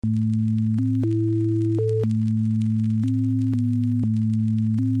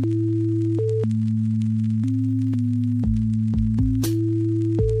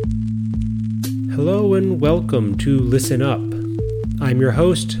and welcome to Listen Up. I'm your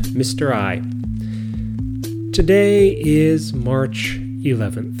host, Mr. I. Today is March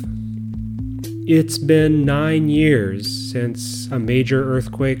 11th. It's been 9 years since a major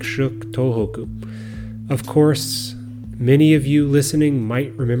earthquake shook Tohoku. Of course, many of you listening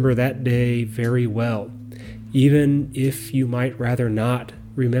might remember that day very well, even if you might rather not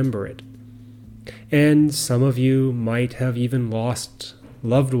remember it. And some of you might have even lost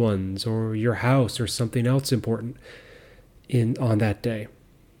loved ones or your house or something else important on that day.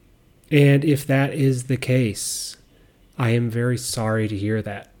 And if that is the case, I am very sorry to hear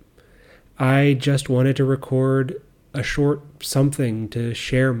that. I just wanted to record a short something to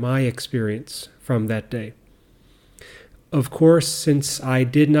share my experience from that day. Of course, since I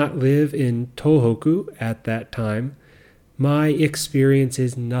did not live in Tohoku at that time, my experience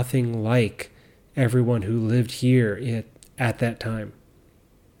is nothing like everyone who lived here at that time.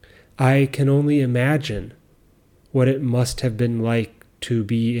 I can only imagine what it must have been like to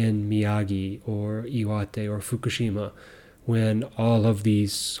be in Miyagi or Iwate or Fukushima when all of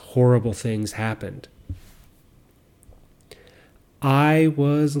these horrible things happened. I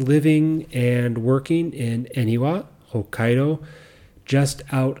was living and working in Eniwa, Hokkaido, just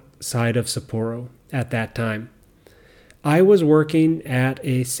outside of Sapporo at that time. I was working at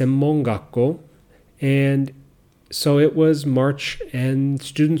a Senmon Gakko, and so it was March and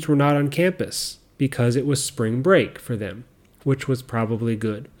students were not on campus because it was spring break for them, which was probably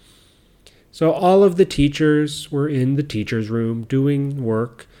good. So all of the teachers were in the teacher's room doing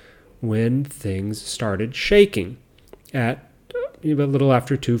work when things started shaking at a little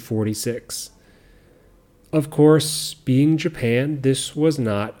after 2:46. Of course, being Japan, this was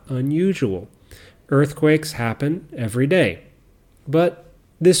not unusual. Earthquakes happen every day, but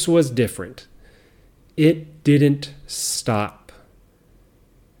this was different. It didn't stop.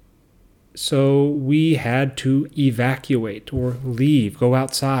 So we had to evacuate or leave, go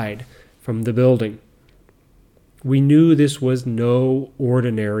outside from the building. We knew this was no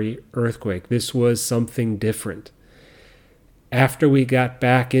ordinary earthquake. This was something different. After we got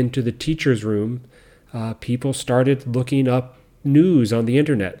back into the teacher's room, people started looking up news on the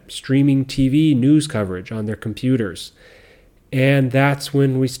internet, streaming TV news coverage on their computers. And that's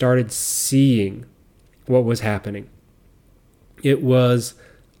when we started seeing what was happening. It was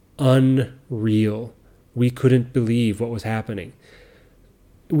unreal. We couldn't believe what was happening.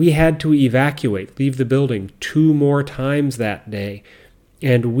 We had to evacuate, leave the building 2 more times that day.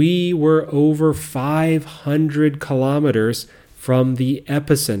 And we were over 500 kilometers from the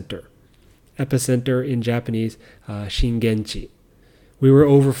epicenter. Epicenter in Japanese, Shingenchi. We were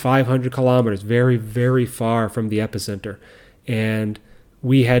over 500 kilometers, very, very far from the epicenter. And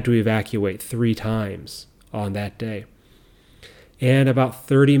we had to evacuate 3 times on that day. And about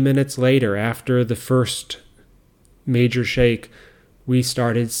 30 minutes later, after the first major shake, we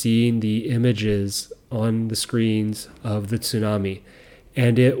started seeing the images on the screens of the tsunami.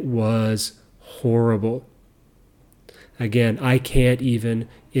 And it was horrible. Again, I can't even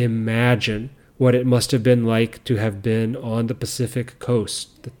imagine what it must have been like to have been on the Pacific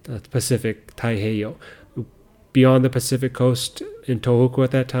coast, the Pacific Taiheiyo. Beyond the Pacific coast in Tohoku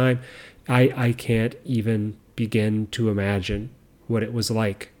at that time, I can't even begin to imagine what it was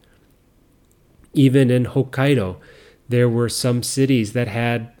like. Even in Hokkaido, there were some cities that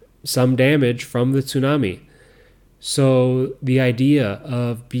had some damage from the tsunami. So the idea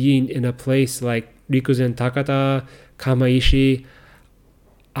of being in a place like Rikuzen Takata, Kamaishi,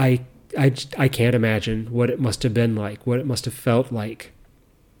 I can't imagine what it must have been like, what it must have felt like.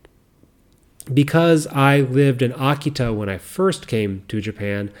 Because I lived in Akita when I first came to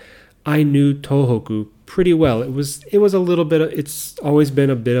Japan, I knew Tohoku pretty well. It was a little bit it's always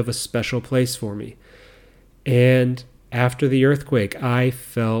been a bit of a special place for me. And after the earthquake, I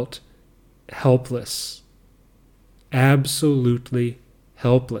felt helpless. Absolutely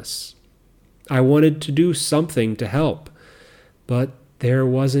helpless. I wanted to do something to help, but there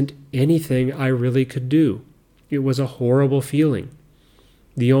wasn't anything I really could do. It was a horrible feeling.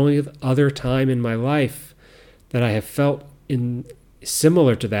 The only other time in my life that I have felt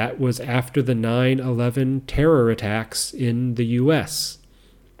similar to that was after the 9/11 terror attacks in the U.S.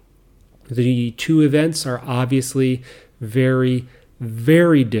 The 2 events are obviously very,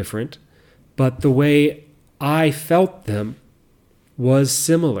 very different, but the way I felt them was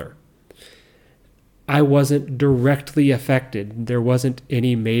similar. I wasn't directly affected. There wasn't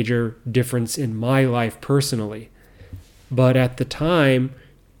any major difference in my life personally. But at the time,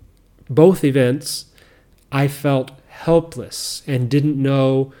 both events, I felt helpless and didn't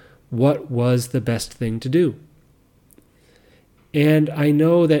know what was the best thing to do. And I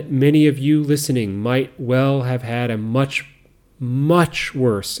know that many of you listening might well have had a much, much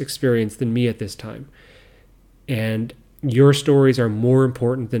worse experience than me at this time. And your stories are more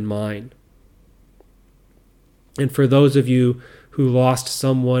important than mine. And for those of you who lost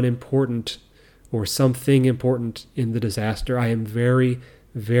someone important or something important in the disaster, I am very,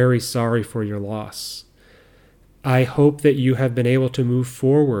 very sorry for your loss. I hope that you have been able to move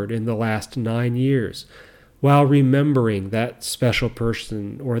forward in the last 9 years while remembering that special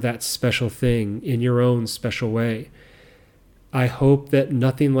person or that special thing in your own special way. I hope that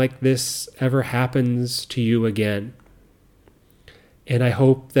nothing like this ever happens to you again. And I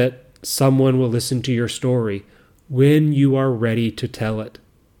hope that someone will listen to your story when you are ready to tell it.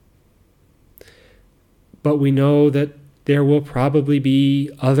 But we know that there will probably be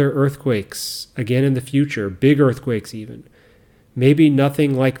other earthquakes again in the future, big earthquakes even. Maybe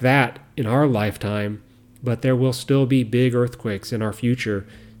nothing like that in our lifetime, but there will still be big earthquakes in our future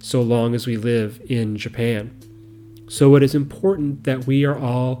so long as we live in Japan. So it is important that we are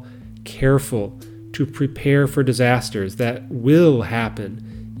all careful to prepare for disasters that will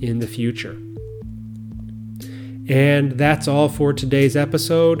happen in the future. And that's all for today's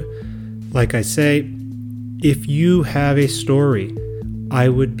episode. Like I say, if you have a story, I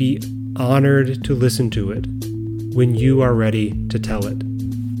would be honored to listen to it when you are ready to tell it.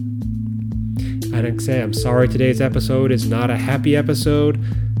 And like I say, I'm sorry today's episode is not a happy episode,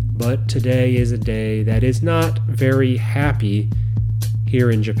 but today is a day that is not very happy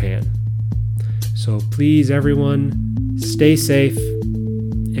here in Japan. So please, everyone, stay safe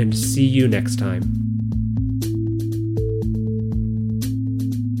and see you next time.